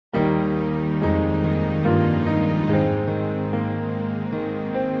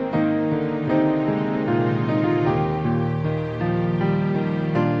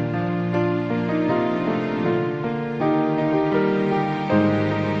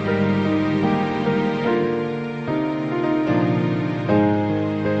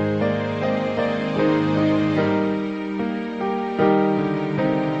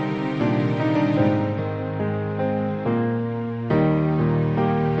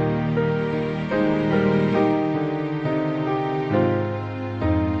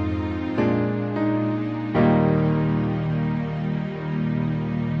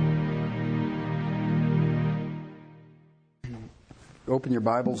Open your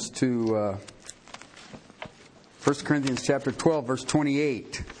Bibles to 1 Corinthians chapter 12, verse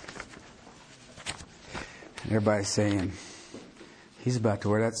 28. Everybody's saying, he's about to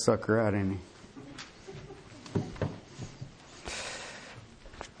wear that sucker out, ain't he?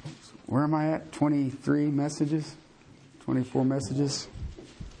 Where am I at? 23 messages? 24 messages?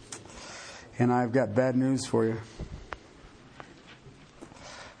 And I've got bad news for you.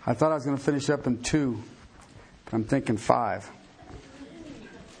 I thought I was going to finish up in 2. But I'm thinking 5.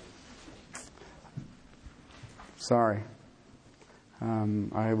 Sorry.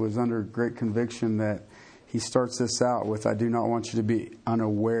 I was under great conviction that he starts this out with, I do not want you to be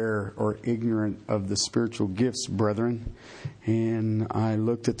unaware or ignorant of the spiritual gifts, brethren. And I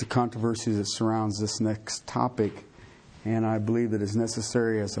looked at the controversy that surrounds this next topic, and I believe that it's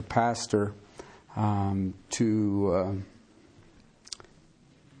necessary as a pastor to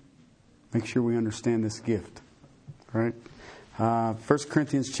make sure we understand this gift. Right? 1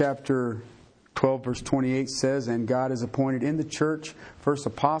 Corinthians chapter 12 verse 28 says, and God has appointed in the church first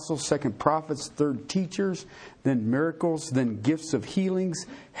apostles, second prophets, third teachers, then miracles, then gifts of healings,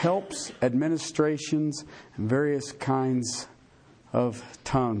 helps, administrations, and various kinds of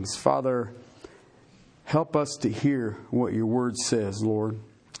tongues. Father, help us to hear what your word says, Lord.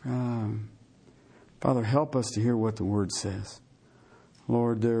 Father, help us to hear what the word says.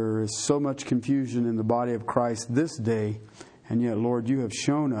 Lord, there is so much confusion in the body of Christ this day, and yet, Lord, you have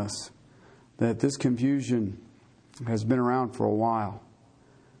shown us that this confusion has been around for a while.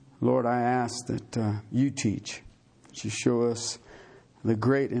 Lord, I ask that you teach, that you show us the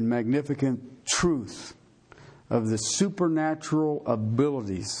great and magnificent truth of the supernatural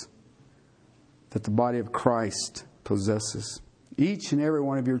abilities that the body of Christ possesses. Each and every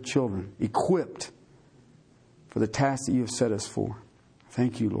one of your children equipped for the task that you have set us for.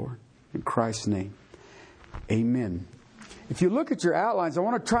 Thank you, Lord. In Christ's name, amen. If you look at your outlines, I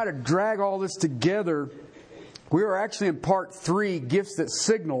want to try to drag all this together. We are actually in part 3, Gifts That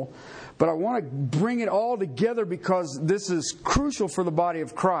Signal. But I want to bring it all together because this is crucial for the body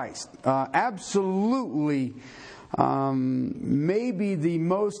of Christ. Absolutely, maybe the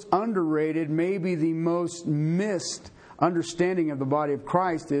most underrated, maybe the most missed understanding of the body of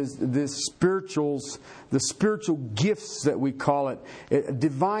Christ is the spiritual gifts that we call it,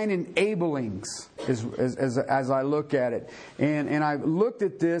 divine enablings, as I look at it. And I've looked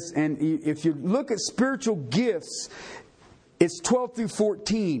at this, and if you look at spiritual gifts, it's 12 through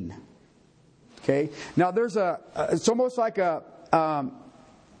 14. Okay? Now there's it's almost like a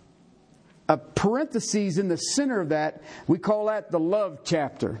parenthesis in the center of that. We call that the love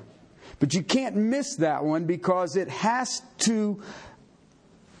chapter. But you can't miss that one because it has to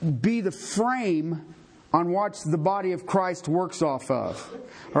be the frame on which the body of Christ works off of.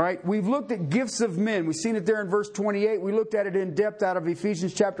 All right? We've looked at gifts of men. We've seen it there in verse 28. We looked at it in depth out of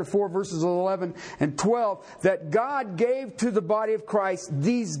Ephesians chapter 4, verses 11 and 12, that God gave to the body of Christ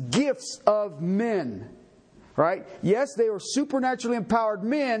these gifts of men. Right? Yes, they were supernaturally empowered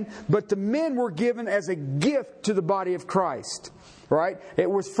men, but the men were given as a gift to the body of Christ. Right? It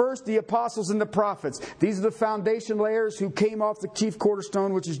was first the apostles and the prophets. These are the foundation layers who came off the chief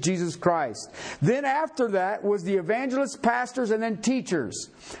cornerstone, which is Jesus Christ. Then after that was the evangelists, pastors, and then teachers.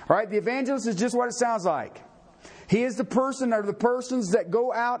 Right? The evangelist is just what it sounds like. He is the person or the persons that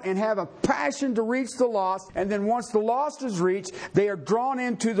go out and have a passion to reach the lost. And then once the lost is reached, they are drawn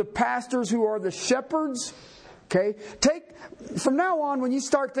into the pastors who are the shepherds. Okay? From now on, when you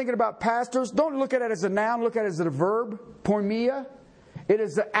start thinking about pastors, don't look at it as a noun, look at it as a verb, porneia. It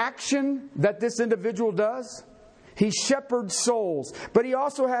is the action that this individual does. He shepherds souls. But he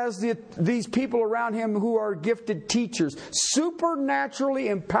also has these people around him who are gifted teachers. Supernaturally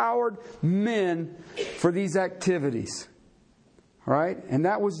empowered men for these activities. All right? And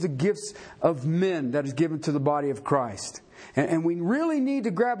that was the gifts of men that is given to the body of Christ. And we really need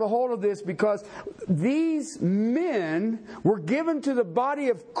to grab a hold of this because these men were given to the body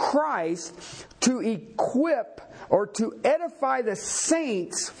of Christ to equip or to edify the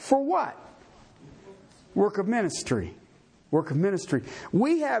saints for what? Work of ministry. Work of ministry.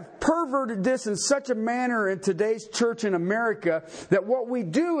 We have perverted this in such a manner in today's church in America that what we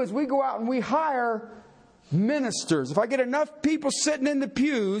do is we go out and we hire ministers. If I get enough people sitting in the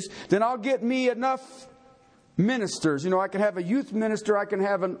pews, then I'll get me enough ministers. I can have a youth minister, I can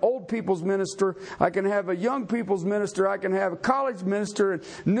have an old people's minister, I can have a young people's minister, I can have a college minister, and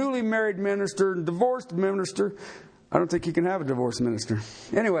newly married minister, and divorced minister. I don't think you can have a divorced minister.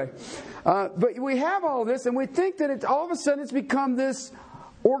 Anyway, but we have all this, and we think that all of a sudden it's become this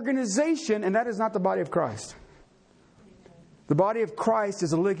organization, and that is not the body of Christ. The body of Christ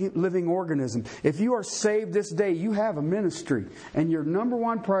is a living organism. If you are saved this day, you have a ministry. And your number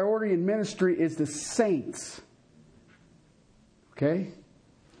one priority in ministry is the saints. Okay?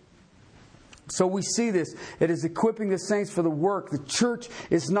 So we see this. It is equipping the saints for the work. The church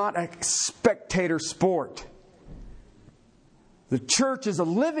is not a spectator sport. The church is a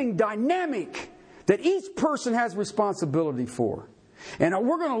living dynamic that each person has responsibility for. And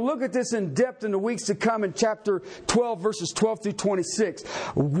we're going to look at this in depth in the weeks to come in chapter 12, verses 12 through 26.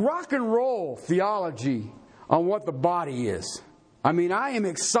 Rock and roll theology on what the body is. I mean, I am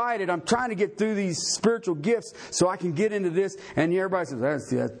excited. I'm trying to get through these spiritual gifts so I can get into this. And everybody says, that's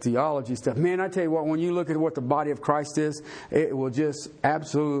the theology stuff. Man, I tell you what, when you look at what the body of Christ is, it will just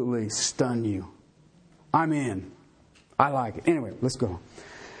absolutely stun you. I'm in. I like it. Anyway, let's go.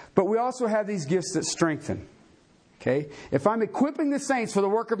 But we also have these gifts that strengthen. Okay? If I'm equipping the saints for the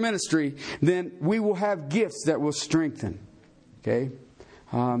work of ministry, then we will have gifts that will strengthen. Okay?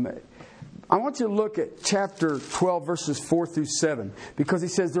 I want you to look at chapter 12, verses 4 through 7. Because he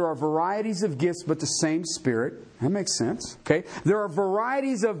says there are varieties of gifts, but the same Spirit. That makes sense. Okay? There are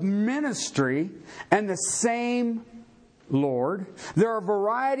varieties of ministry and the same Lord. There are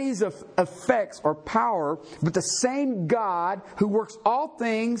varieties of effects or power, but the same God who works all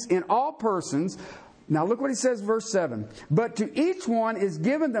things in all persons. Now look what he says, verse 7. But to each one is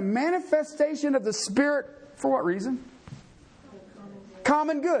given the manifestation of the Spirit for what reason?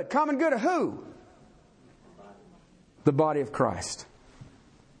 Common good. Common good of who? The body of Christ.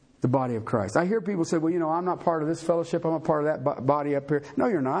 The body of Christ. I hear people say, well, you know, I'm not part of this fellowship. I'm a part of that body up here. No,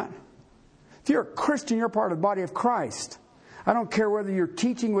 you're not. If you're a Christian, you're part of the body of Christ. I don't care whether you're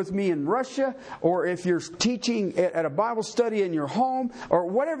teaching with me in Russia or if you're teaching at a Bible study in your home or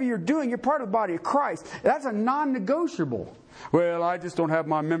whatever you're doing, you're part of the body of Christ. That's a non-negotiable. Well, I just don't have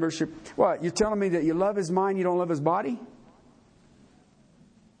my membership. What, you're telling me that you love His mind, you don't love His body?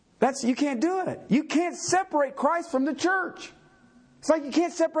 You can't do it. You can't separate Christ from the church. It's like you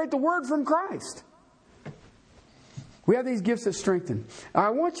can't separate the Word from Christ. We have these gifts that strengthen. I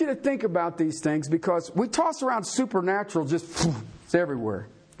want you to think about these things because we toss around supernatural just it's everywhere.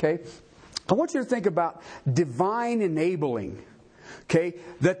 Okay? I want you to think about divine enabling. Okay?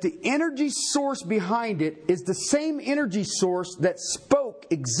 That the energy source behind it is the same energy source that spoke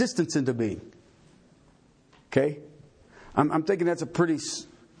existence into being. Okay? I'm thinking that's a pretty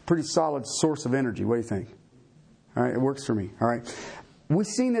solid source of energy. What do you think? All right, it works for me. All right. We've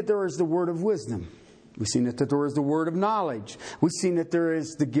seen that there is the word of wisdom. We've seen that there is the word of knowledge. We've seen that there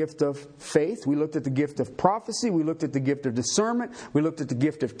is the gift of faith. We looked at the gift of prophecy. We looked at the gift of discernment. We looked at the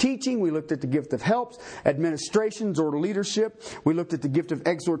gift of teaching. We looked at the gift of helps, administrations, or leadership. We looked at the gift of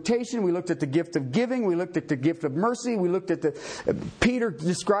exhortation. We looked at the gift of giving. We looked at the gift of mercy. We looked at Peter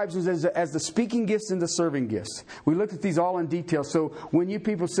describes us as the speaking gifts and the serving gifts. We looked at these all in detail. So when you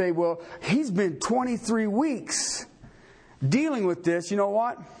people say, well, he's been 23 weeks dealing with this, you know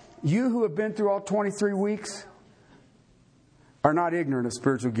what? You who have been through all 23 weeks are not ignorant of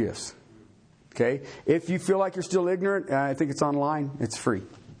spiritual gifts. Okay? If you feel like you're still ignorant, I think it's online. It's free.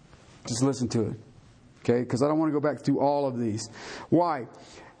 Just listen to it. Okay? Because I don't want to go back through all of these. Why?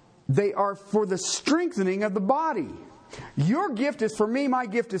 They are for the strengthening of the body. Your gift is for me. My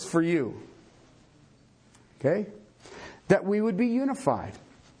gift is for you. Okay? That we would be unified.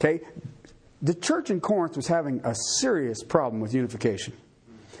 Okay? The church in Corinth was having a serious problem with unification.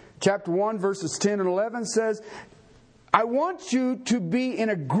 Chapter 1, verses 10 and 11 says, I want you to be in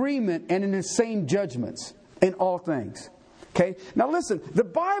agreement and in the same judgments in all things. Okay? Now listen, the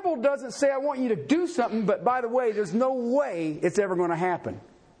Bible doesn't say I want you to do something, but by the way, there's no way it's ever going to happen.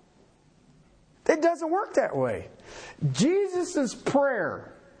 It doesn't work that way. Jesus'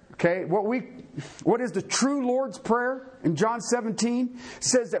 prayer, okay, what is the true Lord's Prayer in John 17,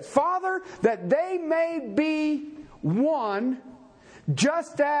 says that, Father, that they may be one,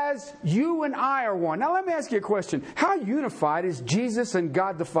 just as you and I are one. Now let me ask you a question. How unified is Jesus and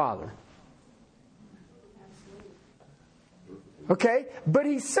God the Father? Okay? But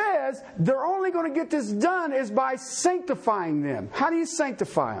he says they're only going to get this done is by sanctifying them. How do you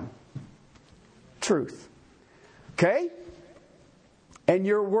sanctify them? Truth. Okay? And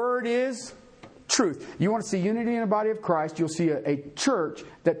your word is truth. You want to see unity in the body of Christ, you'll see a church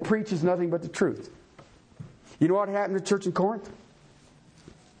that preaches nothing but the truth. You know what happened to the church in Corinth?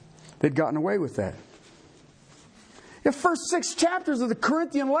 They'd gotten away with that. The first 6 chapters of the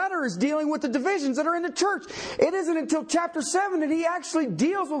Corinthian letter is dealing with the divisions that are in the church. It isn't until chapter 7 that he actually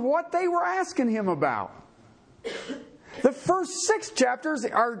deals with what they were asking him about. The first 6 chapters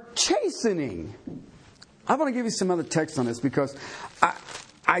are chastening. I want to give you some other text on this because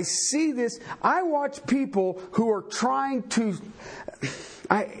I see this. I watch people who are trying to,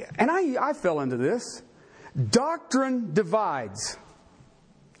 I fell into this. Doctrine divides.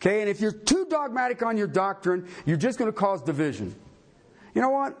 Okay, and if you're too dogmatic on your doctrine, you're just going to cause division. You know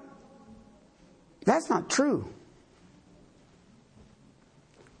what? That's not true.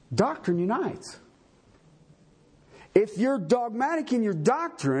 Doctrine unites. If you're dogmatic in your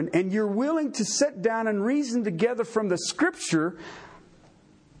doctrine and you're willing to sit down and reason together from the Scripture,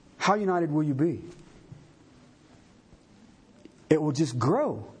 how united will you be? It will just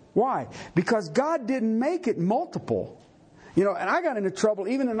grow. Why? Because God didn't make it multiple. You know, and I got into trouble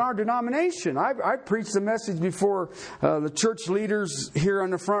even in our denomination. I preached a message before the church leaders here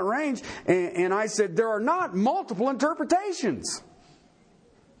on the Front Range, and I said there are not multiple interpretations.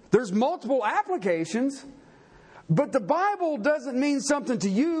 There's multiple applications, but the Bible doesn't mean something to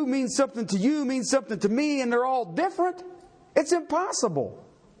you, means something to you, means something to me, and they're all different. It's impossible.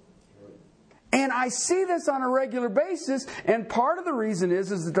 And I see this on a regular basis, and part of the reason is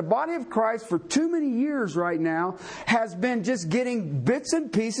that the body of Christ for too many years right now has been just getting bits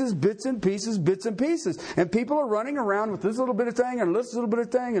and pieces, bits and pieces, bits and pieces. And people are running around with this little bit of thing, and this little bit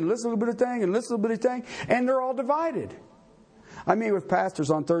of thing, and this little bit of thing, and this little bit of thing, and they're all divided. I meet with pastors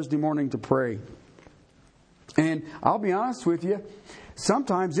on Thursday morning to pray. And I'll be honest with you,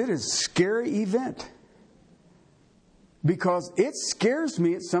 sometimes it is a scary event. Because it scares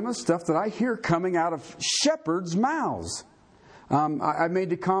me at some of the stuff that I hear coming out of shepherds' mouths. I made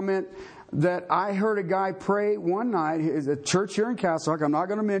the comment that I heard a guy pray one night at a church here in Castle Rock. I'm not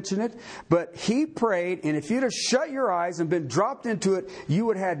going to mention it. But he prayed, and if you'd have shut your eyes and been dropped into it, you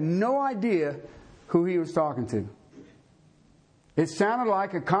would have had no idea who he was talking to. It sounded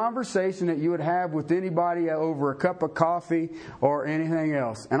like a conversation that you would have with anybody over a cup of coffee or anything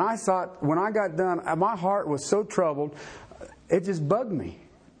else. And I thought, when I got done, my heart was so troubled, it just bugged me.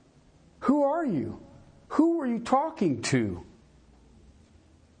 Who are you? Who were you talking to?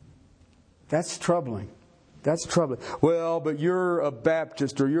 That's troubling. That's troubling. Well, but you're a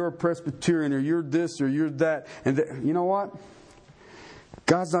Baptist, or you're a Presbyterian, or you're this, or you're that. And you know what?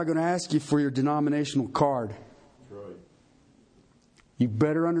 God's not going to ask you for your denominational card. You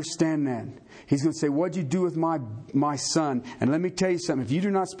better understand that. He's going to say, what'd you do with my son? And let me tell you something. If you do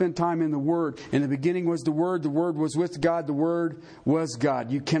not spend time in the Word, in the beginning was the Word was with God, the Word was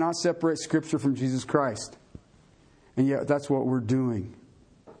God. You cannot separate Scripture from Jesus Christ. And yet that's what we're doing.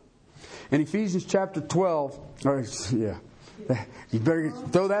 In Ephesians chapter 12, you better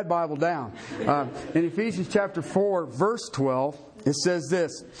throw that Bible down. In Ephesians chapter 4, verse 12, it says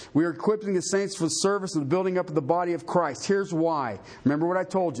this: we are equipping the saints for the service and the building up of the body of Christ. Here's why. Remember what I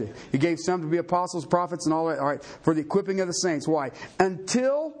told you. He gave some to be apostles, prophets, and all that. All right, for the equipping of the saints. Why?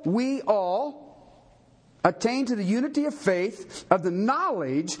 Until we all attain to the unity of faith, of the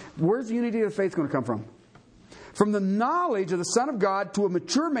knowledge. Where's the unity of the faith going to come from? From the knowledge of the Son of God to a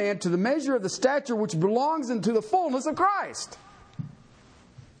mature man, to the measure of the stature which belongs into the fullness of Christ.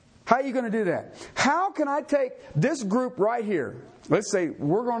 How are you going to do that? How can I take this group right here? Let's say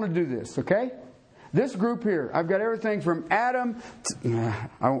we're going to do this, okay? This group here, I've got everything from Adam to,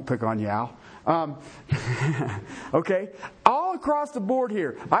 I won't pick on you, Al. Okay, all across the board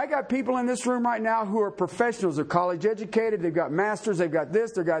here. I got people in this room right now who are professionals. They're college educated. They've got masters. They've got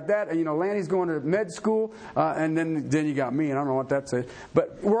this. They've got that. And you know, Lanny's going to med school. And then you got me. And I don't know what that says.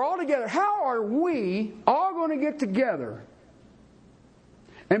 But we're all together. How are we all going to get together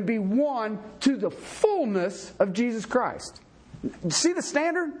and be one to the fullness of Jesus Christ? See the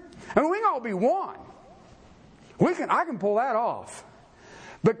standard? I mean, we can all be one. I can pull that off.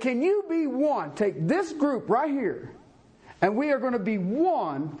 But can you be one? Take this group right here, and we are going to be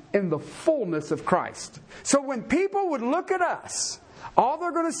one in the fullness of Christ. So when people would look at us, all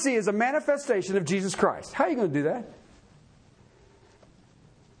they're going to see is a manifestation of Jesus Christ. How are you going to do that?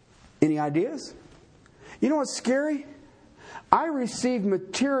 Any ideas? You know what's scary? I receive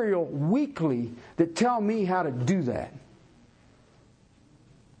material weekly that tell me how to do that.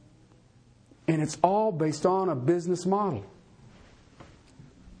 And it's all based on a business model.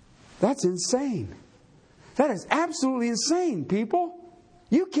 That's insane. That is absolutely insane, people.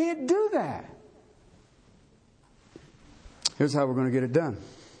 You can't do that. Here's how we're going to get it done.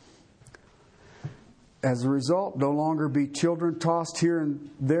 As a result, no longer be children tossed here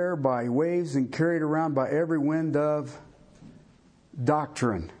and there by waves and carried around by every wind of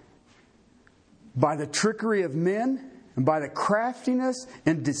doctrine, by the trickery of men, and by the craftiness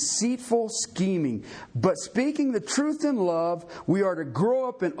and deceitful scheming. But speaking the truth in love, we are to grow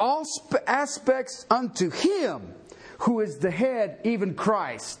up in all aspects unto Him who is the head, even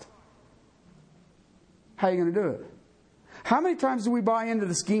Christ. How are you going to do it? How many times do we buy into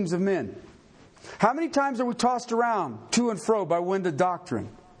the schemes of men? How many times are we tossed around to and fro by wind of doctrine?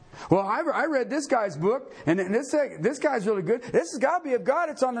 Well, I read this guy's book, and this guy's really good. This has got to be of God.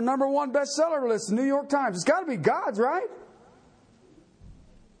 It's on the #1 bestseller list in the New York Times. It's got to be God's, right?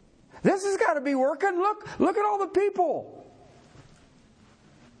 This has got to be working. Look at all the people.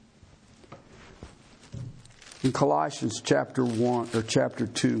 In Colossians chapter 1 or chapter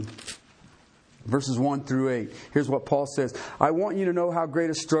 2, verses 1 through 8, here's what Paul says. I want you to know how great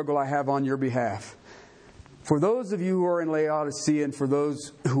a struggle I have on your behalf. For those of you who are in Laodicea and for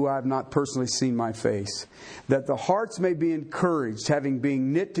those who have not personally seen my face, that the hearts may be encouraged, having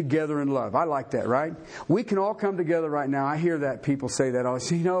been knit together in love. I like that, right? We can all come together right now. I hear that people say that. I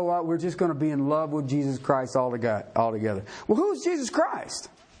say, you know what? We're just going to be in love with Jesus Christ all together. Well, who is Jesus Christ?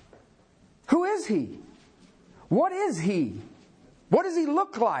 Who is He? What is He? What does He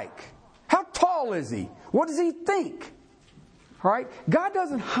look like? How tall is He? What does He think? All right? God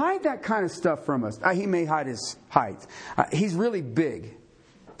doesn't hide that kind of stuff from us. He may hide His height. He's really big.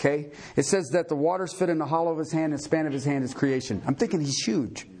 Okay? It says that the waters fit in the hollow of His hand and the span of His hand is creation. I'm thinking He's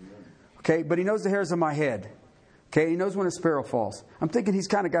huge. Okay? But He knows the hairs of my head. Okay? He knows when a sparrow falls. I'm thinking He's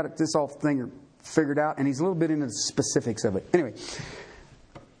kind of got this all thing figured out, and He's a little bit into the specifics of it. Anyway.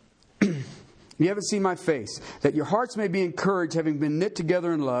 You haven't seen my face. That your hearts may be encouraged, having been knit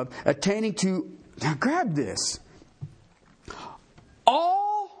together in love, attaining to... Now grab this.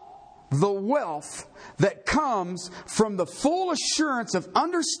 All the wealth that comes from the full assurance of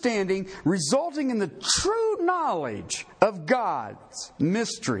understanding, resulting in the true knowledge of God's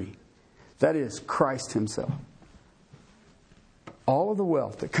mystery. That is Christ Himself. All of the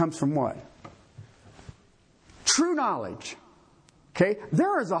wealth that comes from what? True knowledge. Okay,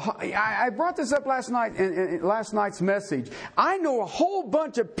 I brought this up last night in last night's message. I know a whole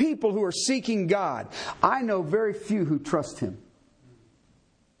bunch of people who are seeking God. I know very few who trust Him.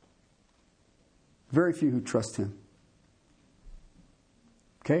 Very few who trust Him.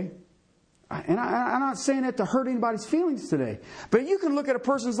 Okay? And I'm not saying that to hurt anybody's feelings today. But you can look at a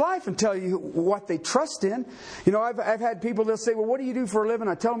person's life and tell you what they trust in. You know, I've had people, they'll say, well, what do you do for a living?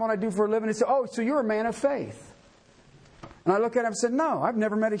 I tell them what I do for a living. They say, oh, so you're a man of faith. And I look at him and said, no, I've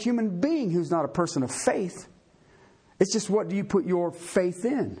never met a human being who's not a person of faith. It's just, what do you put your faith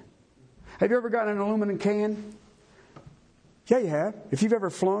in? Have you ever gotten an aluminum can? Yeah, you have. If you've ever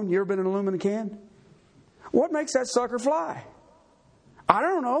flown, you ever been in an aluminum can? What makes that sucker fly? I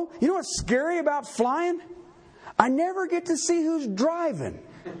don't know. You know what's scary about flying? I never get to see who's driving.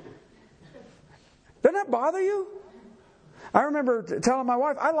 Doesn't that bother you? I remember telling my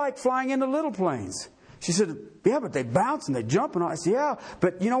wife, I like flying into little planes. She said, yeah, but they bounce and they jump and all. I said, yeah,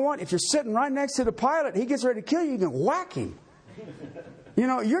 but you know what? If you're sitting right next to the pilot, he gets ready to kill you, you can whack him. You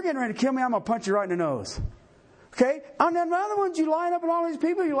know, you're getting ready to kill me, I'm going to punch you right in the nose. Okay? And then the other ones, you line up with all these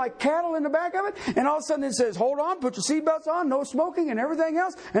people, you're like cattle in the back of it, and all of a sudden it says, hold on, put your seatbelts on, no smoking and everything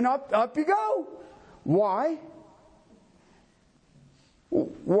else, and up you go. Why?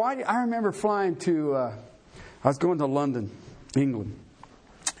 Why? I remember flying to, I was going to London, England.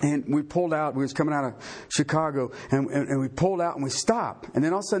 And we pulled out, we was coming out of Chicago, and we pulled out and we stopped. And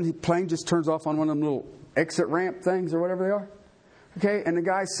then all of a sudden the plane just turns off on one of them little exit ramp things or whatever they are. Okay, and the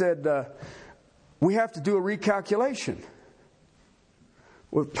guy said, we have to do a recalculation.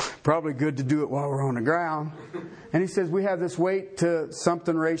 Well, probably good to do it while we're on the ground. And he says, we have this weight to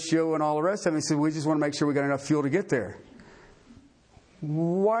something ratio and all the rest of it. He said, we just want to make sure we got enough fuel to get there.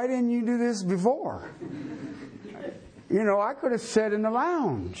 Why didn't you do this before? You know, I could have sat in the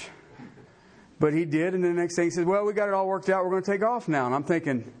lounge. But he did, and the next day he said, well, we got it all worked out, we're going to take off now. And I'm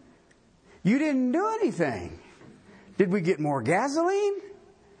thinking, you didn't do anything. Did we get more gasoline?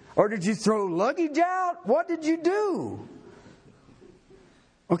 Or did you throw luggage out? What did you do?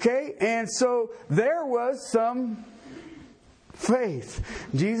 Okay, and so there was some faith.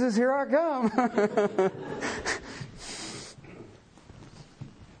 Jesus, here I come.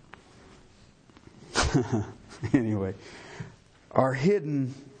 Anyway, are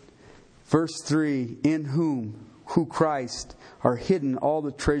hidden, verse 3, in who Christ, are hidden all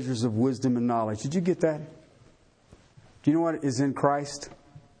the treasures of wisdom and knowledge. Did you get that? Do you know what is in Christ?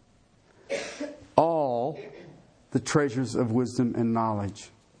 All the treasures of wisdom and knowledge.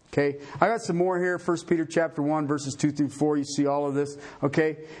 Okay, I got some more here. 1 Peter chapter 1, verses 2 through 4. You see all of this.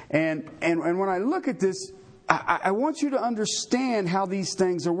 Okay, and when I look at this, I want you to understand how these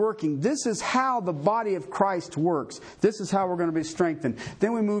things are working. This is how the body of Christ works. This is how we're going to be strengthened.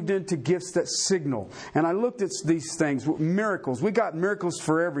 Then we moved into gifts that signal. And I looked at these things, miracles. We got miracles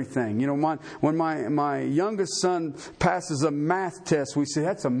for everything. You know, when my youngest son passes a math test, we say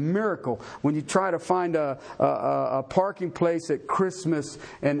that's a miracle. When you try to find a parking place at Christmas,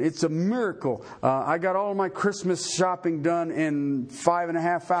 and it's a miracle. I got all of my Christmas shopping done in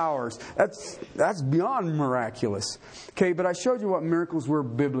 5.5 hours. That's beyond miraculous. Okay, but I showed you what miracles were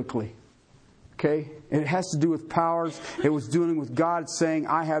biblically. Okay, it has to do with powers. It was dealing with God saying,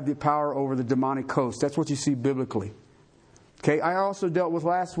 I have the power over the demonic host. That's what you see biblically. Okay, I also dealt with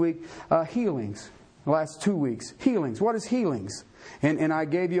last week healings. The last 2 weeks, healings. What is healings? And I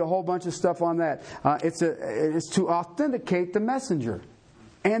gave you a whole bunch of stuff on that. It's to authenticate the messenger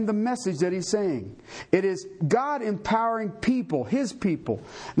and the message that he's saying. It is God empowering people, his people.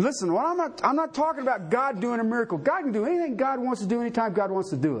 Listen, I'm not talking about God doing a miracle. God can do anything God wants to do anytime God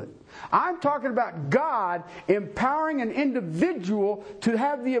wants to do it. I'm talking about God empowering an individual to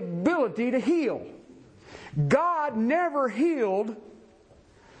have the ability to heal. God never healed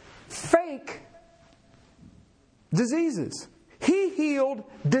fake diseases. He healed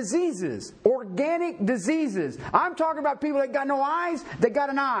diseases, organic diseases. I'm talking about people that got no eyes, they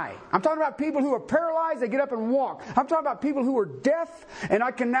got an eye. I'm talking about people who are paralyzed, they get up and walk. I'm talking about people who are deaf, and I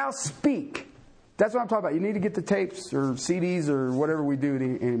can now speak. That's what I'm talking about. You need to get the tapes or CDs or whatever we do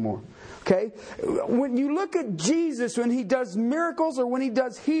anymore. Okay? When you look at Jesus, when he does miracles or when he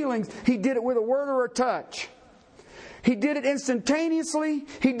does healings, he did it with a word or a touch. He did it instantaneously.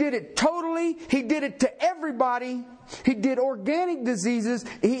 He did it totally. He did it to everybody. He did organic diseases.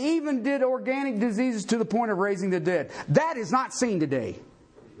 He even did organic diseases to the point of raising the dead. That is not seen today.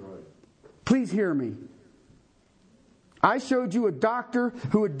 Please hear me. I showed you a doctor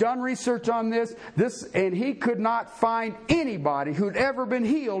who had done research on this, and he could not find anybody who'd ever been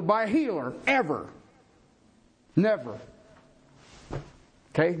healed by a healer. Ever. Never.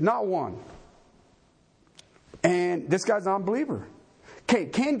 Okay? Not one. And this guy's a non-believer. Okay,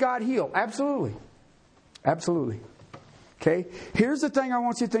 can God heal? Absolutely. Absolutely. Okay, here's the thing I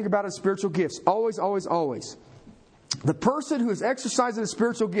want you to think about in spiritual gifts. Always, always, always. The person who is exercising a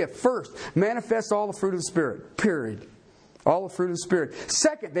spiritual gift, first, manifests all the fruit of the Spirit. Period. All the fruit of the Spirit.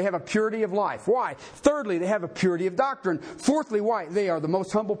 Second, they have a purity of life. Why? Thirdly, they have a purity of doctrine. Fourthly, why? They are the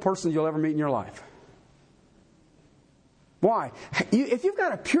most humble person you'll ever meet in your life. Why? If you've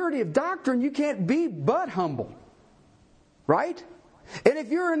got a purity of doctrine, you can't be but humble. Right? And if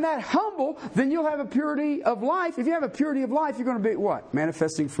you're in that humble, then you'll have a purity of life. If you have a purity of life, you're going to be what?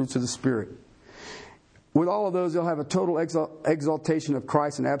 Manifesting fruits of the Spirit. With all of those, you'll have a total exaltation of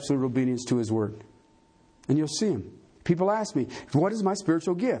Christ and absolute obedience to His Word. And you'll see Him. People ask me, what is my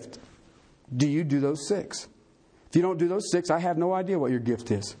spiritual gift? Do you do those 6? If you don't do those 6, I have no idea what your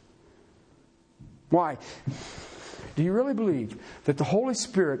gift is. Why? Do you really believe that the Holy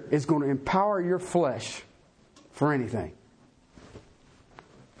Spirit is going to empower your flesh for anything?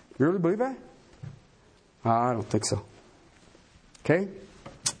 You really believe that? I don't think so. Okay?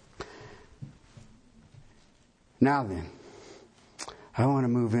 Now then, I want to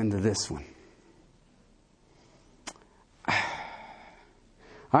move into this one.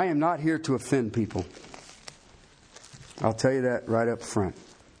 I am not here to offend people. I'll tell you that right up front.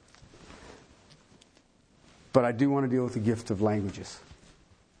 But I do want to deal with the gift of languages.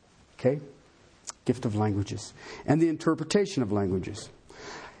 Okay? Gift of languages. And the interpretation of languages.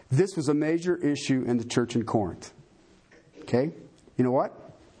 This was a major issue in the church in Corinth. Okay? You know what?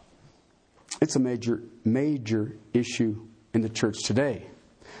 It's a major issue in the church today.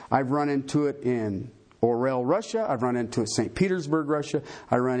 I've run into it in Orel, Russia. I've run into it in St. Petersburg, Russia.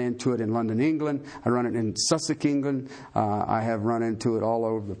 I run into it in London, England. I run it in Sussex, England. I have run into it all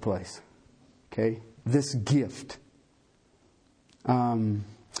over the place. Okay? This gift.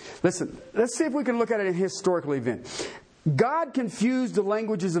 Listen, let's see if we can look at it in a historical event. God confused the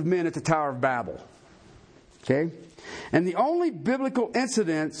languages of men at the Tower of Babel. Okay? And the only biblical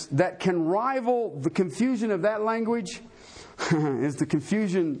incidents that can rival the confusion of that language is the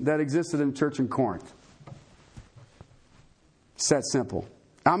confusion that existed in the church in Corinth. It's that simple.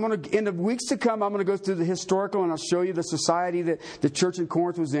 In the weeks to come, I'm going to go through the historical and I'll show you the society that the church in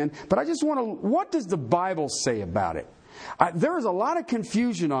Corinth was in. But I just want to, what does the Bible say about it? There is a lot of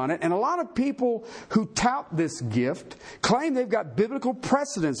confusion on it, and a lot of people who tout this gift claim they've got biblical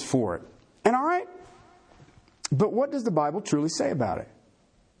precedence for it. And all right, but what does the Bible truly say about it?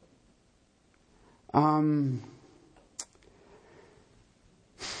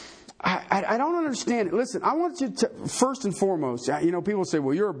 I don't understand it. Listen, I want you to, first and foremost, people say,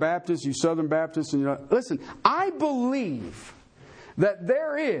 well, you're a Baptist, you Southern Baptist. And listen, I believe that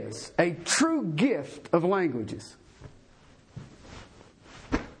there is a true gift of languages.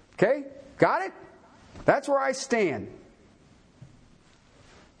 Okay? Got it? That's where I stand.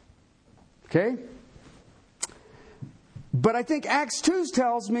 Okay? But I think Acts 2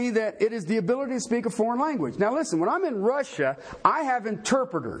 tells me that it is the ability to speak a foreign language. Now listen, when I'm in Russia, I have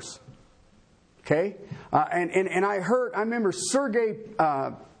interpreters. Okay? And I remember Sergei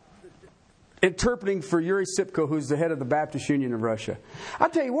interpreting for Yuri Sipko, who's the head of the Baptist Union of Russia. I'll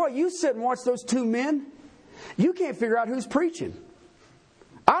tell you what, you sit and watch those two men, you can't figure out who's preaching.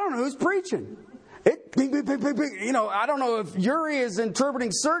 I don't know who's preaching. I don't know if Yuri is interpreting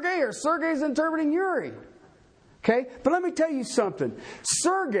Sergei or Sergei is interpreting Yuri. Okay? But let me tell you something.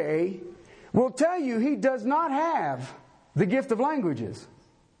 Sergei will tell you he does not have the gift of languages.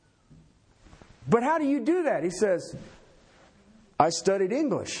 But how do you do that? He says, I studied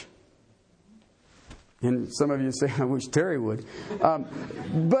English. And some of you say, I wish Terry would.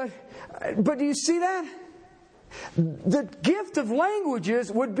 But do you see that? The gift of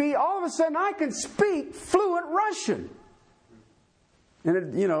languages would be all of a sudden I can speak fluent Russian. And,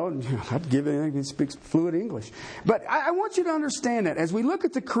 I'd give anything who speaks fluent English. But I want you to understand that as we look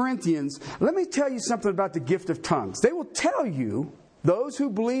at the Corinthians, let me tell you something about the gift of tongues. They will tell you, those who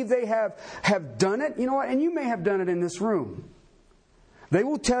believe they have done it, and you may have done it in this room. They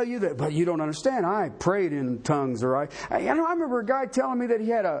will tell you that, but you don't understand. I prayed in tongues, or I remember a guy telling me that he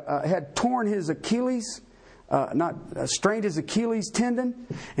had torn his Achilles. Strained his Achilles tendon.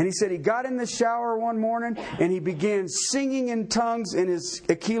 And he said he got in the shower one morning and he began singing in tongues and his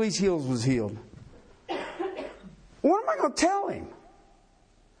Achilles heel was healed. What am I going to tell him?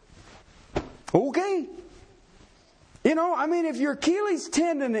 Okay. If your Achilles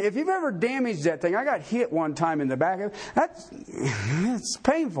tendon, if you've ever damaged that thing, I got hit one time in the back of it, that's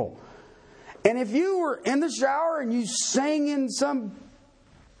painful. And if you were in the shower and you sang in some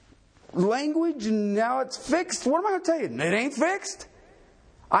language and now it's fixed, what am I going to tell you? It ain't fixed?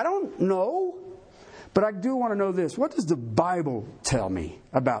 I don't know. But I do want to know this. What does the Bible tell me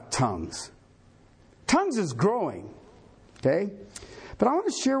about tongues? Tongues is growing. Okay? But I want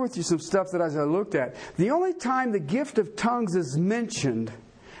to share with you some stuff that as I looked at, the only time the gift of tongues is mentioned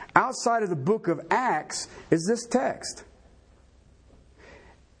outside of the book of Acts is this text.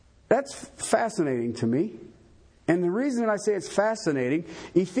 That's fascinating to me. And the reason that I say it's fascinating,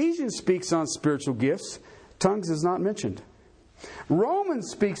 Ephesians speaks on spiritual gifts, tongues is not mentioned.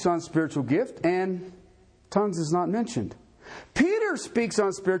 Romans speaks on spiritual gift, and tongues is not mentioned. Peter speaks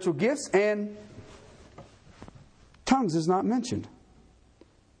on spiritual gifts, and tongues is not mentioned.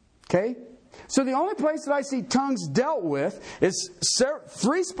 Okay? So the only place that I see tongues dealt with is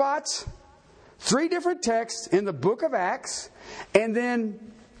 3 spots, 3 different texts in the book of Acts, and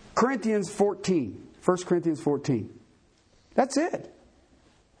then Corinthians 14. 1 Corinthians 14. That's it.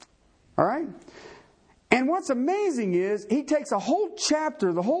 All right? And what's amazing is he takes a whole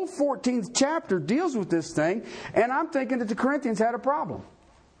chapter, the whole 14th chapter deals with this thing, and I'm thinking that the Corinthians had a problem.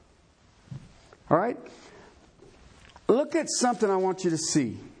 All right? Look at something I want you to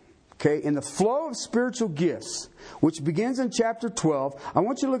see. Okay? In the flow of spiritual gifts, which begins in chapter 12, I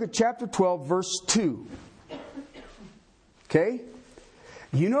want you to look at chapter 12, verse 2. Okay?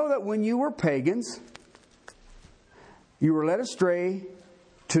 You know that when you were pagans, you were led astray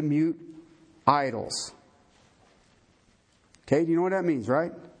to mute idols. Okay, do you know what that means,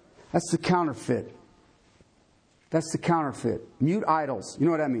 right? That's the counterfeit. That's the counterfeit. Mute idols. You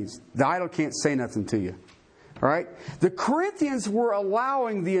know what that means? The idol can't say nothing to you. All right? The Corinthians were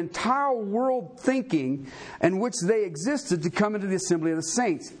allowing the entire world thinking in which they existed to come into the assembly of the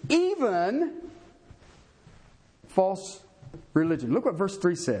saints. Even false religion. Look what verse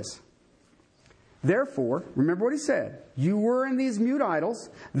 3 says. Therefore, remember what he said. You were in these mute idols.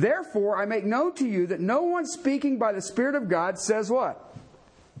 Therefore, I make known to you that no one speaking by the Spirit of God says what?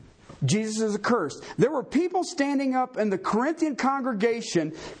 Jesus is accursed. There were people standing up in the Corinthian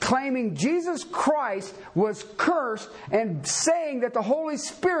congregation claiming Jesus Christ was cursed and saying that the Holy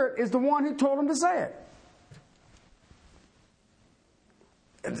Spirit is the one who told him to say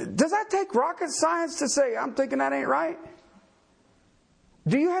it. Does that take rocket science to say, I'm thinking that ain't right?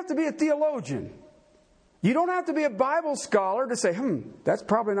 Do you have to be a theologian? You don't have to be a Bible scholar to say, that's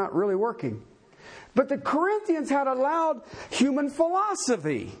probably not really working. But the Corinthians had allowed human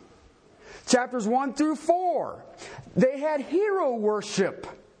philosophy. Chapters 1 through 4. They had hero worship,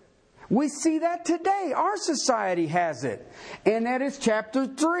 We see that today. Our society has it. And that is chapter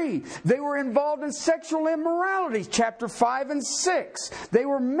 3. They were involved in sexual immorality, chapter 5 and 6. They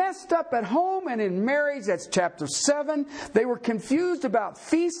were messed up at home and in marriage, that's chapter 7. They were confused about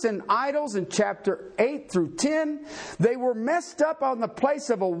feasts and idols in chapter 8 through 10. They were messed up on the place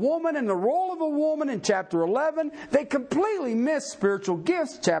of a woman and the role of a woman in chapter 11. They completely missed spiritual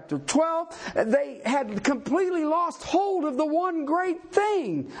gifts, chapter 12. They had completely lost hold of the one great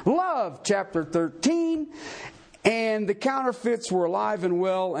thing, love, chapter 13. And the counterfeits were alive and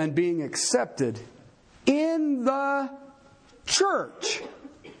well and being accepted in the church.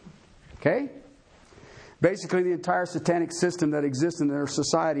 Okay? Basically, the entire satanic system that exists in their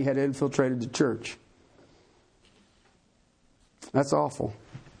society had infiltrated the church. That's awful.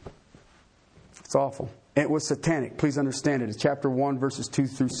 It's awful. It was satanic. Please understand it. It's chapter 1, verses 2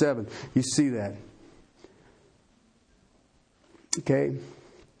 through 7. You see that. Okay?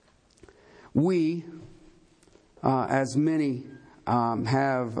 We, as many,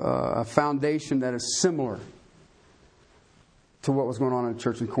 have a foundation that is similar to what was going on in the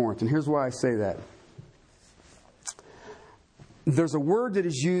church in Corinth. And here's why I say that. There's a word that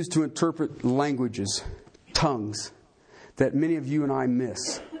is used to interpret languages, tongues, that many of you and I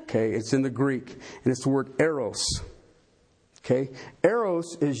miss. Okay, it's in the Greek, and it's the word eros. Okay,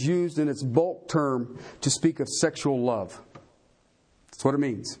 eros is used in its bulk term to speak of sexual love. That's what it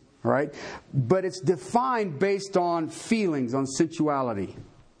means. All right? But it's defined based on feelings, on sensuality.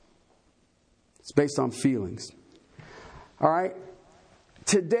 It's based on feelings. All right?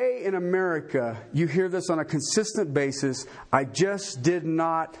 Today in America, you hear this on a consistent basis. I just did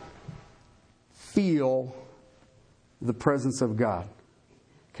not feel the presence of God.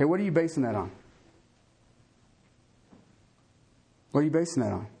 Okay, what are you basing that on? What are you basing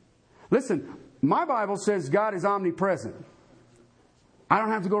that on? Listen, my Bible says God is omnipresent. I don't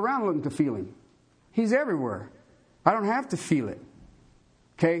have to go around looking to feel Him. He's everywhere. I don't have to feel it.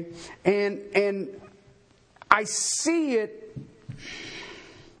 Okay? And I see it.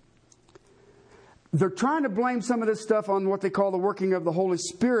 They're trying to blame some of this stuff on what they call the working of the Holy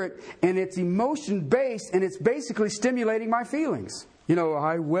Spirit, and it's emotion-based, and it's basically stimulating my feelings. You know,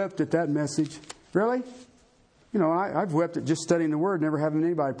 I wept at that message. Really? You know, I've wept at just studying the Word, never having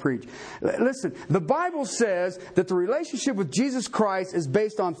anybody preach. Listen, the Bible says that the relationship with Jesus Christ is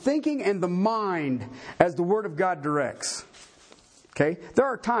based on thinking and the mind as the Word of God directs. Okay? There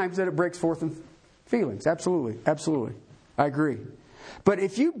are times that it breaks forth in feelings. Absolutely. Absolutely. I agree. But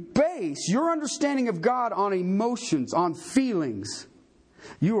if you base your understanding of God on emotions, on feelings,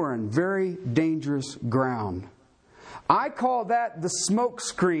 you are in very dangerous ground. I call that the smoke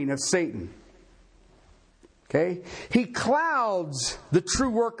screen of Satan. Okay? He clouds the true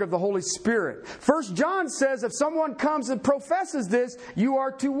work of the Holy Spirit. 1 John says if someone comes and professes this, you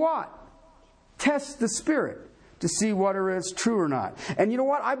are to what? Test the Spirit to see whether it's true or not. And you know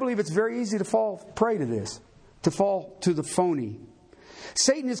what? I believe it's very easy to fall prey to this, to fall to the phony.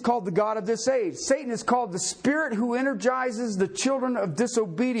 Satan is called the god of this age. Satan is called the spirit who energizes the children of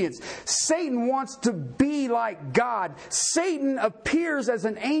disobedience. Satan wants to be like God. Satan appears as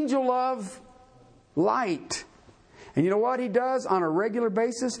an angel of light. And you know what he does on a regular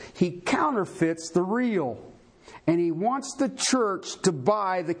basis? He counterfeits the real. And he wants the church to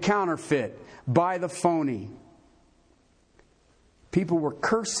buy the counterfeit, buy the phony. People were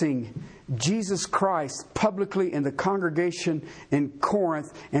cursing Jesus Christ publicly in the congregation in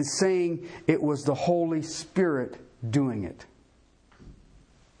Corinth and saying it was the Holy Spirit doing it.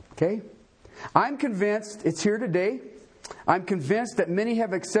 Okay? I'm convinced, it's here today, I'm convinced that many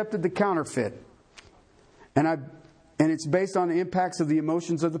have accepted the counterfeit. And it's based on the impacts of the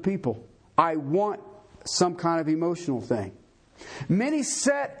emotions of the people. I want some kind of emotional thing. Many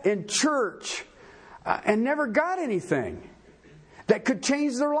sat in church and never got anything that could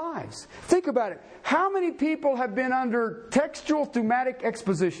change their lives. Think about it. How many people have been under textual thematic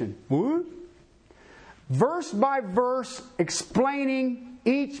exposition? What? Verse by verse explaining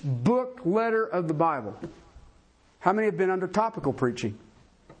each book, letter of the Bible. How many have been under topical preaching?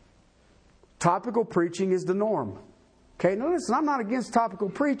 Topical preaching is the norm. Okay, now listen, I'm not against topical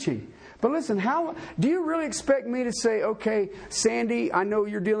preaching. But listen, how do you really expect me to say, okay, Sandy, I know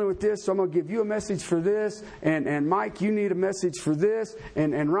you're dealing with this, so I'm going to give you a message for this, and Mike, you need a message for this,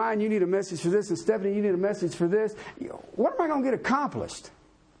 and Ryan, you need a message for this, and Stephanie, you need a message for this. What am I going to get accomplished?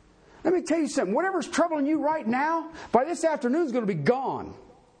 Let me tell you something. Whatever's troubling you right now, by this afternoon is going to be gone.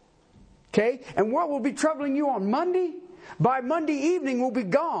 Okay? And what will be troubling you on Monday, by Monday evening will be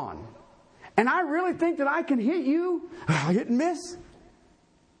gone. And I really think that I can hit you, hit and miss.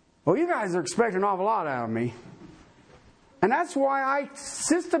 Well, you guys are expecting an awful lot out of me. And that's why I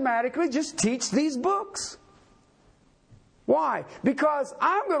systematically just teach these books. Why? Because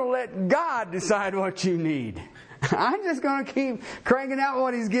I'm going to let God decide what you need. I'm just going to keep cranking out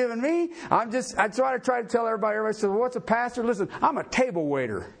what He's given me. I try to tell everybody says, well, what's a pastor? Listen, I'm a table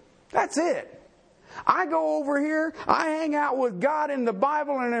waiter. That's it. I go over here, I hang out with God in the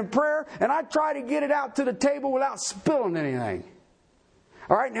Bible and in prayer, and I try to get it out to the table without spilling anything.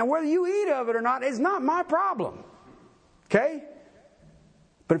 All right, now whether you eat of it or not is not my problem. Okay?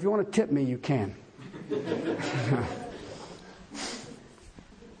 But if you want to tip me, you can.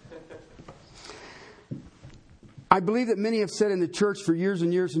 I believe that many have sat in the church for years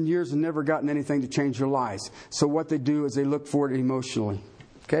and years and years and never gotten anything to change their lives. So what they do is they look for it emotionally.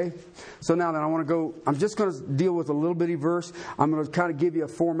 Okay? So now then I'm just going to deal with a little bitty verse. I'm going to kind of give you a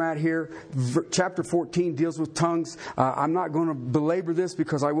format here. Chapter 14 deals with tongues. I'm not going to belabor this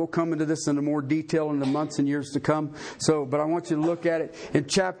because I will come into this in more detail in the months and years to come. But I want you to look at it. In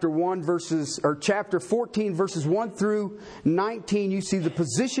chapter 14 verses 1 through 19, you see the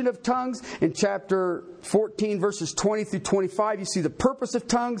position of tongues. In chapter 14 verses 20 through 25, you see the purpose of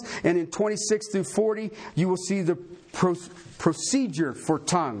tongues. And in 26 through 40, you will see the procedure for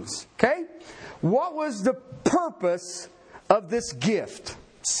tongues. Okay? What was the purpose of this gift?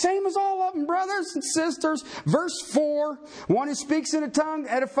 Same as all of them, brothers and sisters. Verse 4, one who speaks in a tongue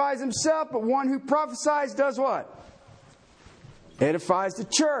edifies himself, but one who prophesies does what? Edifies the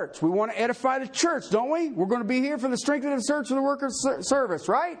church. We want to edify the church, don't we? We're going to be here for the strength of the church and the work of service,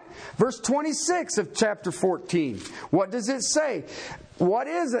 right? Verse 26 of chapter 14. What does it say? What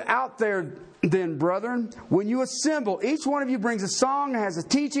is it out there then, brethren? When you assemble, each one of you brings a song, has a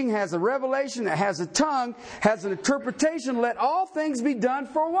teaching, has a revelation, has a tongue, has an interpretation. Let all things be done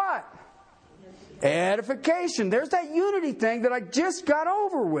for what? Edification. There's that unity thing that I just got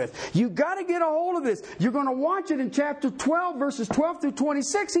over with. You've got to get a hold of this. You're going to watch it in chapter 12, verses 12 through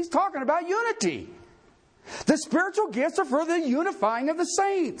 26. He's talking about unity. The spiritual gifts are for the unifying of the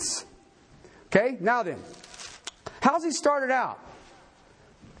saints. Okay, now then, how's he started out?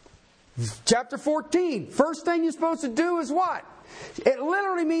 Chapter 14. First thing you're supposed to do is what? It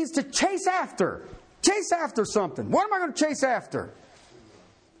literally means to chase after. Chase after something. What am I going to chase after?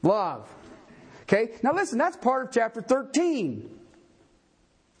 Love. Okay, now listen, that's part of chapter 13.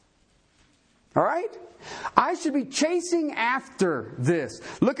 All right? I should be chasing after this.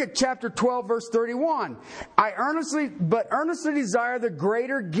 Look at chapter 12, verse 31. I earnestly desire the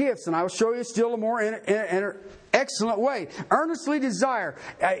greater gifts, and I will show you still a more excellent way. Earnestly desire.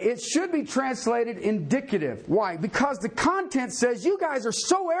 It should be translated indicative. Why? Because the content says you guys are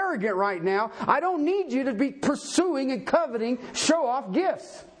so arrogant right now, I don't need you to be pursuing and coveting show-off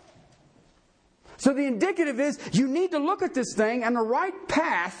gifts. So the indicative is you need to look at this thing and the right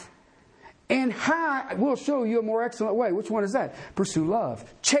path, and how we'll show you a more excellent way. Which one is that? Pursue love.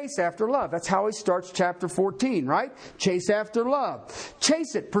 Chase after love. That's how he starts chapter 14, right? Chase after love.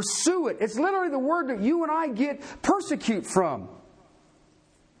 Chase it. Pursue it. It's literally the word that you and I get persecute from.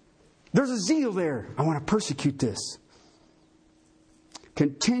 There's a zeal there. I want to persecute this.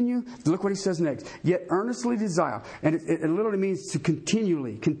 Continue. Look what he says next. Yet earnestly desire. And it literally means to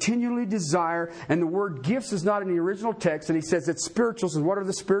continually desire. And the word gifts is not in the original text. And he says it's spirituals. And what are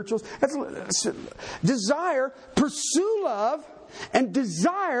the spirituals? That's desire, pursue love, and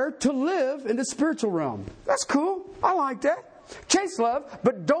desire to live in the spiritual realm. That's cool. I like that. Chase love,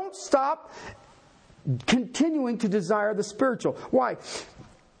 but don't stop continuing to desire the spiritual. Why?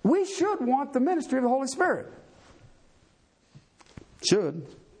 We should want the ministry of the Holy Spirit. Should.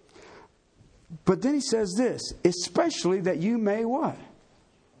 But then he says this, especially that you may what?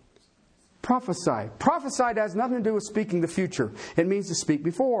 Prophesy. Prophesy has nothing to do with speaking the future. It means to speak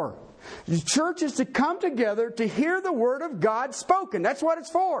before. The church is to come together to hear the word of God spoken. That's what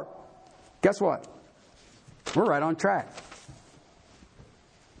it's for. Guess what? We're right on track.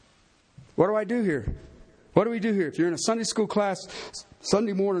 What do I do here? What do we do here? If you're in a Sunday school class,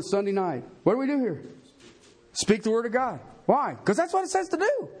 Sunday morning, Sunday night, what do we do here? Speak the word of God. Why? Because that's what it says to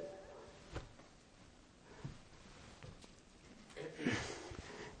do.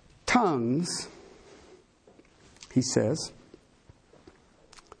 Tongues, he says,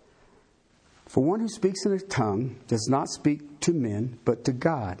 for one who speaks in a tongue does not speak to men, but to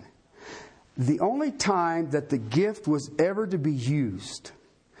God. The only time that the gift was ever to be used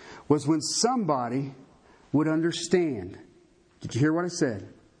was when somebody would understand. Did you hear what I said?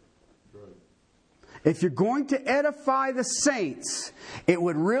 If you're going to edify the saints, it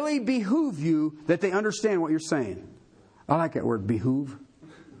would really behoove you that they understand what you're saying. I like that word, behoove.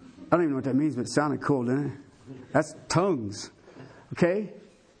 I don't even know what that means, but it sounded cool, didn't it? That's tongues. Okay?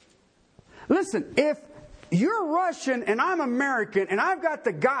 Listen, if you're Russian and I'm American and I've got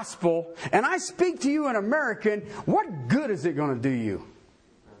the gospel and I speak to you in American, what good is it going to do you?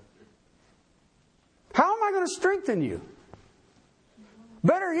 How am I going to strengthen you?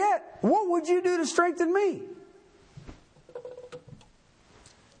 Better yet, what would you do to strengthen me?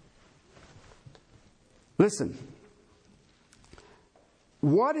 Listen.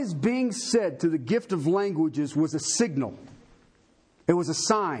 What is being said to the gift of languages was a signal. It was a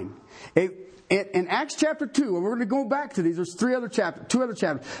sign. In Acts chapter 2, and we're going to go back to these, there's two other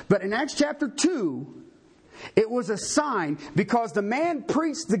chapters. But in Acts chapter 2, it was a sign because the man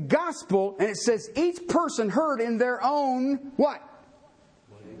preached the gospel, and it says each person heard in their own, what?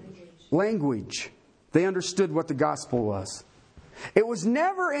 Language. They understood what the gospel was. It was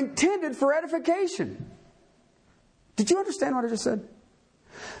never intended for edification. Did you understand what I just said?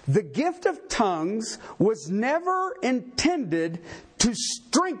 The gift of tongues was never intended to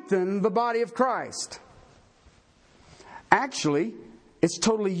strengthen the body of Christ. Actually, it's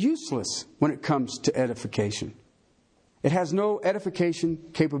totally useless when it comes to edification. It has no edification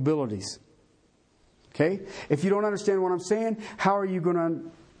capabilities. Okay? If you don't understand what I'm saying, how are you going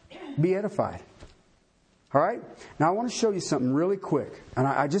to be edified? All right? Now I want to show you something really quick.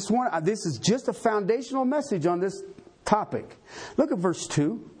 And this is just a foundational message on this topic. Look at verse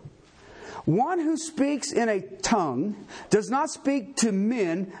 2. One who speaks in a tongue does not speak to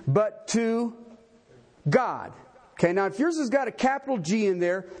men, but to God. Okay, now if yours has got a capital G in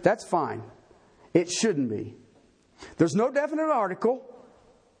there, that's fine. It shouldn't be. There's no definite article.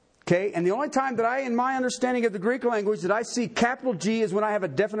 Okay, and the only time that in my understanding of the Greek language, that I see capital G is when I have a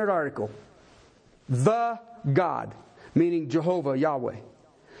definite article. The God, meaning Jehovah, Yahweh.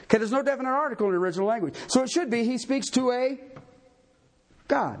 Okay, there's no definite article in the original language. So it should be, he speaks to a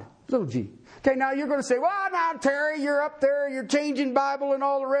God, little g. Okay, now you're going to say, well, now, Terry, you're up there, you're changing Bible and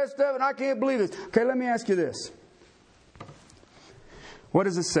all the rest of it, and I can't believe this. Okay, let me ask you this. What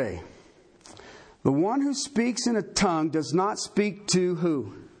does it say? The one who speaks in a tongue does not speak to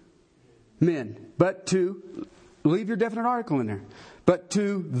who? Men. But to, leave your definite article in there, but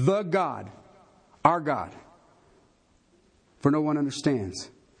to the God, our God. For no one understands.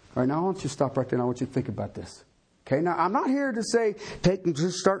 All right, now I want you to stop right there and I want you to think about this. Okay, now I'm not here to say take and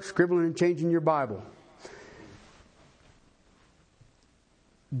just start scribbling and changing your Bible.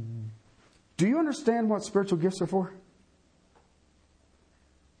 Do you understand what spiritual gifts are for?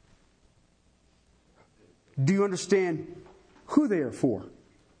 Do you understand who they are for?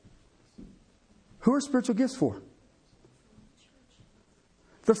 Who are spiritual gifts for?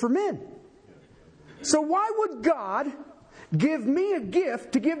 They're for men. So why would God give me a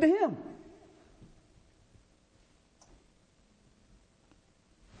gift to give to Him?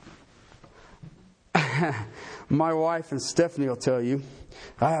 My wife and Stephanie will tell you,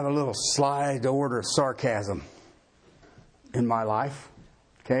 I have a little slide order of sarcasm in my life.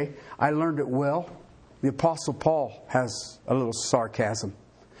 Okay? I learned it well. The Apostle Paul has a little sarcasm.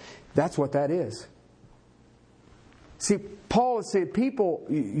 That's what that is. See, Paul is saying, people,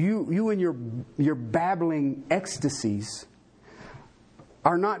 you and your babbling ecstasies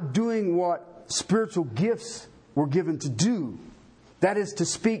are not doing what spiritual gifts were given to do. That is to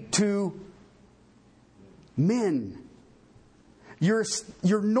speak to men. Your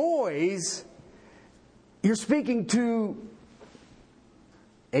noise, you're speaking to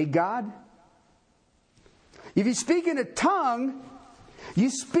a God. If you speak in a tongue, you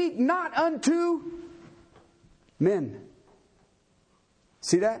speak not unto men.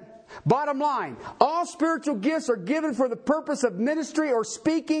 See that? Bottom line, all spiritual gifts are given for the purpose of ministry or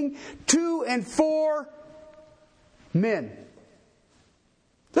speaking to and for men.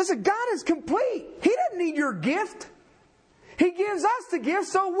 Listen, God is complete. He doesn't need your gift. He gives us the gift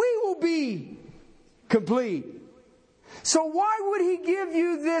so we will be complete. So why would He give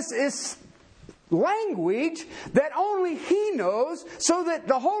you this language that only He knows, so that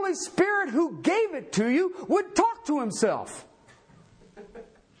the Holy Spirit who gave it to you would talk to Himself?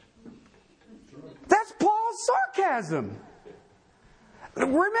 That's Paul's sarcasm.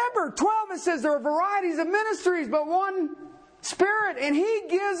 Remember, 12 it says there are varieties of ministries, but one Spirit, and He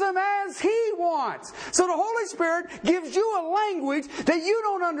gives them as He wants. So the Holy Spirit gives you a language that you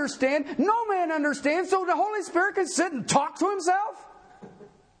don't understand, no man understands, so the Holy Spirit can sit and talk to Himself.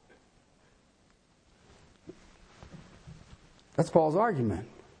 That's Paul's argument.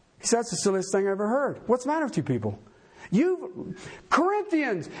 He said, that's the silliest thing I ever heard. What's the matter with you people?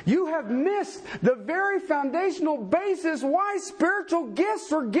 Corinthians, you have missed the very foundational basis why spiritual gifts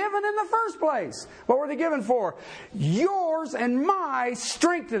were given in the first place. What were they given for? Yours and my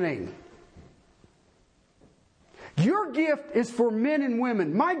strengthening. Your gift is for men and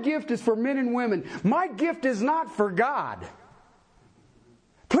women. My gift is for men and women. My gift is not for God.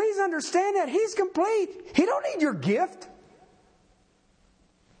 Please understand that. He's complete. He don't need your gift.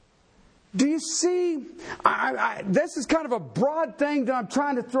 Do you see? This is kind of a broad thing that I'm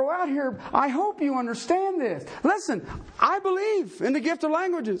trying to throw out here. I hope you understand this. Listen, I believe in the gift of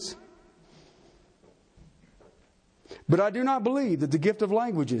languages. But I do not believe that the gift of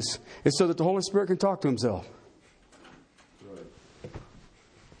languages is so that the Holy Spirit can talk to Himself.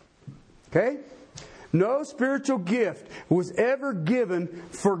 Okay? No spiritual gift was ever given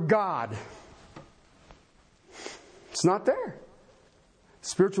for God. It's not there.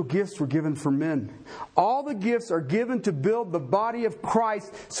 Spiritual gifts were given for men. All the gifts are given to build the body of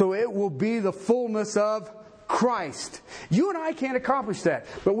Christ so it will be the fullness of Christ. You and I can't accomplish that.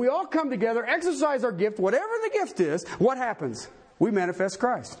 But we all come together, exercise our gift, whatever the gift is. What happens? We manifest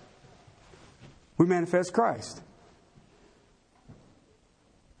Christ. We manifest Christ.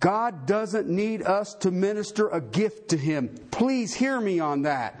 God doesn't need us to minister a gift to Him. Please hear me on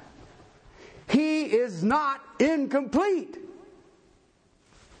that. He is not incomplete.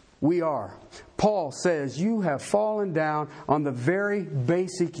 We are. Paul says you have fallen down on the very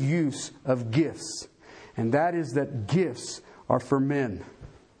basic use of gifts. And that is that gifts are for men.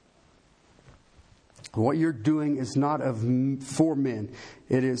 What you're doing is not for men.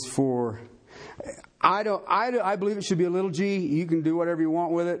 It is for... I believe it should be a little g. You can do whatever you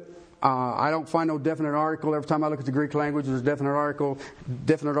want with it. I don't find no definite article. Every time I look at the Greek language, there's a definite article,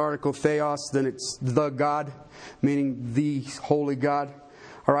 theos, then it's the God, meaning the holy God.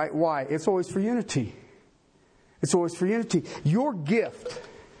 All right, why? It's always for unity. It's always for unity. Your gift,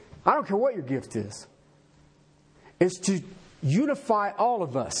 I don't care what your gift is to unify all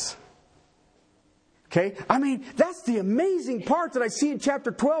of us. Okay? I mean, that's the amazing part that I see in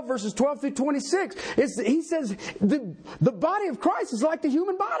chapter 12, verses 12 through 26. He says the body of Christ is like the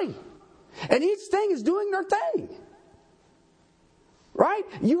human body. And each thing is doing their thing. Right?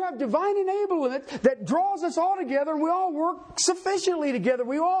 You have divine enablement that draws us all together, and we all work sufficiently together.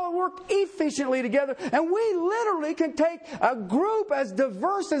 We all work efficiently together. And we literally can take a group as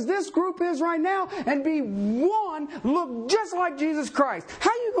diverse as this group is right now and be one, look just like Jesus Christ. How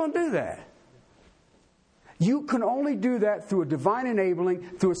are you going to do that? You can only do that through a divine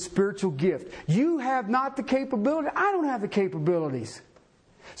enabling, through a spiritual gift. You have not the capability. I don't have the capabilities.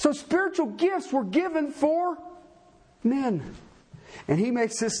 So spiritual gifts were given for men. And he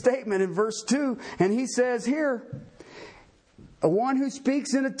makes this statement in verse 2, and he says here, one who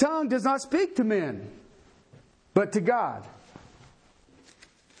speaks in a tongue does not speak to men, but to God.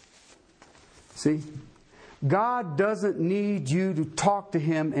 See? God doesn't need you to talk to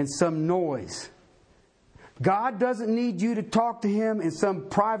Him in some noise. God doesn't need you to talk to Him in some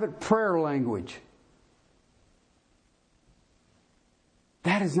private prayer language.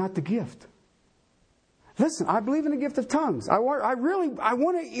 That is not the gift. Listen, I believe in the gift of tongues. I want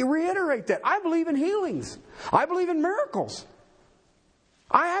to reiterate that. I believe in healings. I believe in miracles.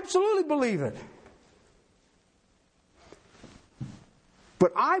 I absolutely believe it.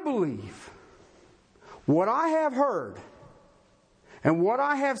 But I believe what I have heard and what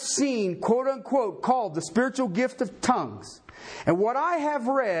I have seen, quote unquote, called the spiritual gift of tongues, and what I have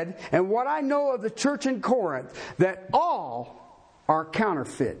read and what I know of the church in Corinth, that all are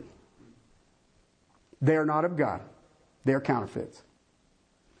counterfeit. They are not of God. They are counterfeits.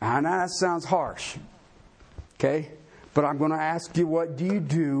 I know that sounds harsh. Okay? But I'm going to ask you, what do you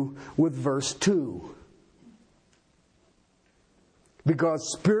do with verse 2?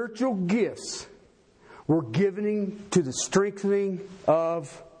 Because spiritual gifts were given to the strengthening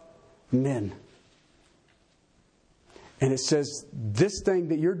of men. And it says this thing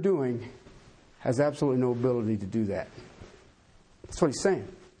that you're doing has absolutely no ability to do that. That's what he's saying.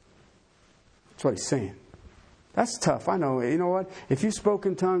 That's what he's saying. That's tough. I know. You know what? If you spoke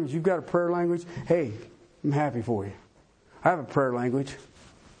in tongues, you've got a prayer language, hey, I'm happy for you. I have a prayer language.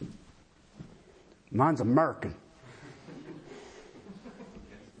 Mine's American.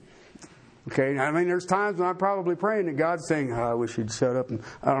 Okay, I mean, there's times when I'm probably praying that God's saying, I wish He'd shut up, and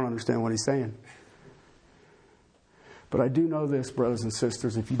I don't understand what He's saying. But I do know this, brothers and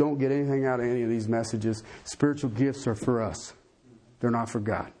sisters, if you don't get anything out of any of these messages, spiritual gifts are for us. They're not for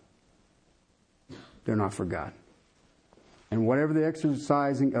God. They're not for God. And whatever the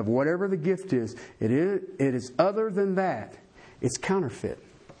exercising of whatever the gift is, it is other than that. It's counterfeit.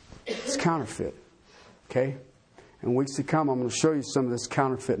 It's counterfeit. Okay? In weeks to come, I'm going to show you some of this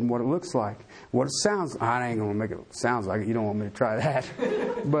counterfeit and what it looks like. What it sounds like. I ain't going to make it sound like it. You don't want me to try that.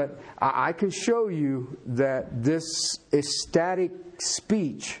 But I can show you that this ecstatic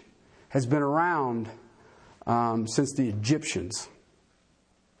speech has been around since the Egyptians.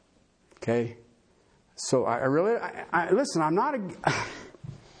 Okay? So I listen, I'm not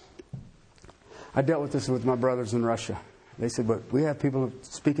I dealt with this with my brothers in Russia. They said, but we have people who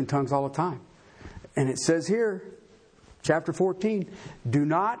speak in tongues all the time. And it says here, chapter 14, do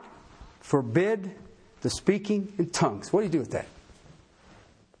not forbid the speaking in tongues. What do you do with that?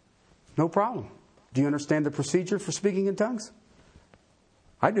 No problem. Do you understand the procedure for speaking in tongues?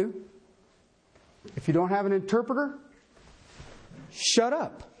 I do. If you don't have an interpreter, shut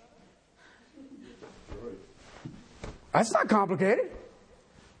up. That's not complicated.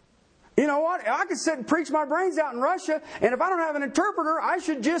 You know what? I could sit and preach my brains out in Russia, and if I don't have an interpreter, I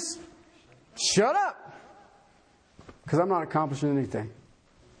should just shut up. Because I'm not accomplishing anything.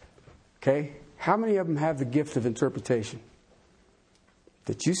 Okay? How many of them have the gift of interpretation?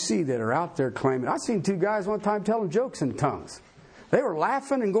 That you see that are out there claiming. I seen two guys one time telling jokes in tongues. They were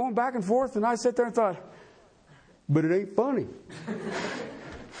laughing and going back and forth, and I sat there and thought, but it ain't funny.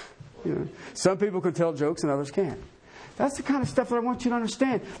 You know, some people can tell jokes and others can't. That's the kind of stuff that I want you to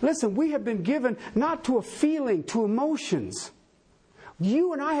understand. Listen, we have been given not to a feeling, to emotions.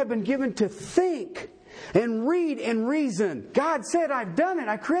 You and I have been given to think and read and reason. God said, I've done it.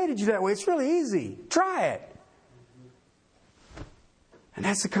 I created you that way. It's really easy. Try it. And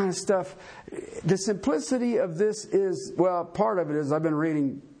that's the kind of stuff. The simplicity of this is, well, part of it is I've been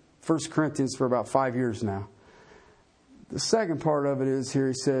reading 1 Corinthians for about 5 years now. The second part of it is here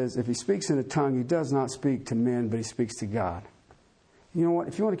he says, if he speaks in a tongue, he does not speak to men, but he speaks to God. You know what?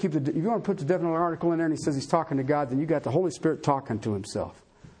 If you want to put the definite article in there and he says he's talking to God, then you got the Holy Spirit talking to himself.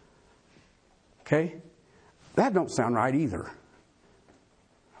 Okay? That don't sound right either.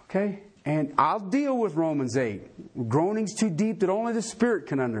 Okay? And I'll deal with Romans 8. Groanings too deep that only the Spirit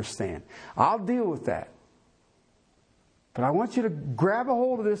can understand. I'll deal with that. But I want you to grab a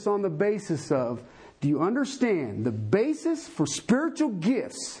hold of this on the basis of, do you understand the basis for spiritual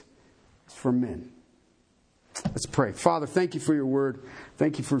gifts is for men? Let's pray. Father, thank you for your word.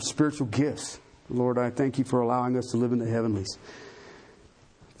 Thank you for spiritual gifts. Lord, I thank you for allowing us to live in the heavenlies.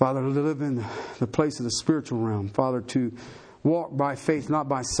 Father, to live in the place of the spiritual realm. Father, to walk by faith, not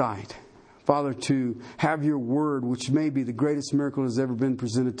by sight. Father, to have your word, which may be the greatest miracle that has ever been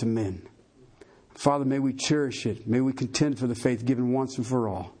presented to men. Father, may we cherish it. May we contend for the faith given once and for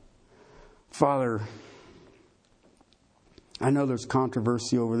all. Father, I know there's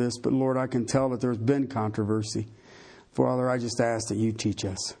controversy over this, but Lord, I can tell that there's been controversy. Father, I just ask that you teach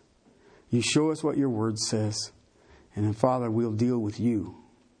us. You show us what your word says. And then, Father, we'll deal with you.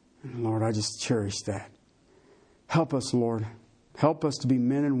 And Lord, I just cherish that. Help us, Lord. Help us to be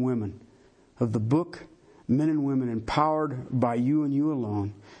men and women of the book, men and women empowered by you and you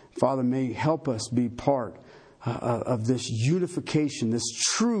alone. Father, may help us be part of this unification, this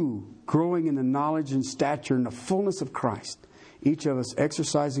true growing in the knowledge and stature and the fullness of Christ. Each of us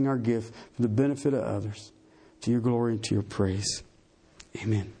exercising our gift for the benefit of others, to your glory and to your praise.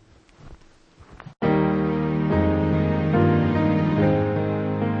 Amen.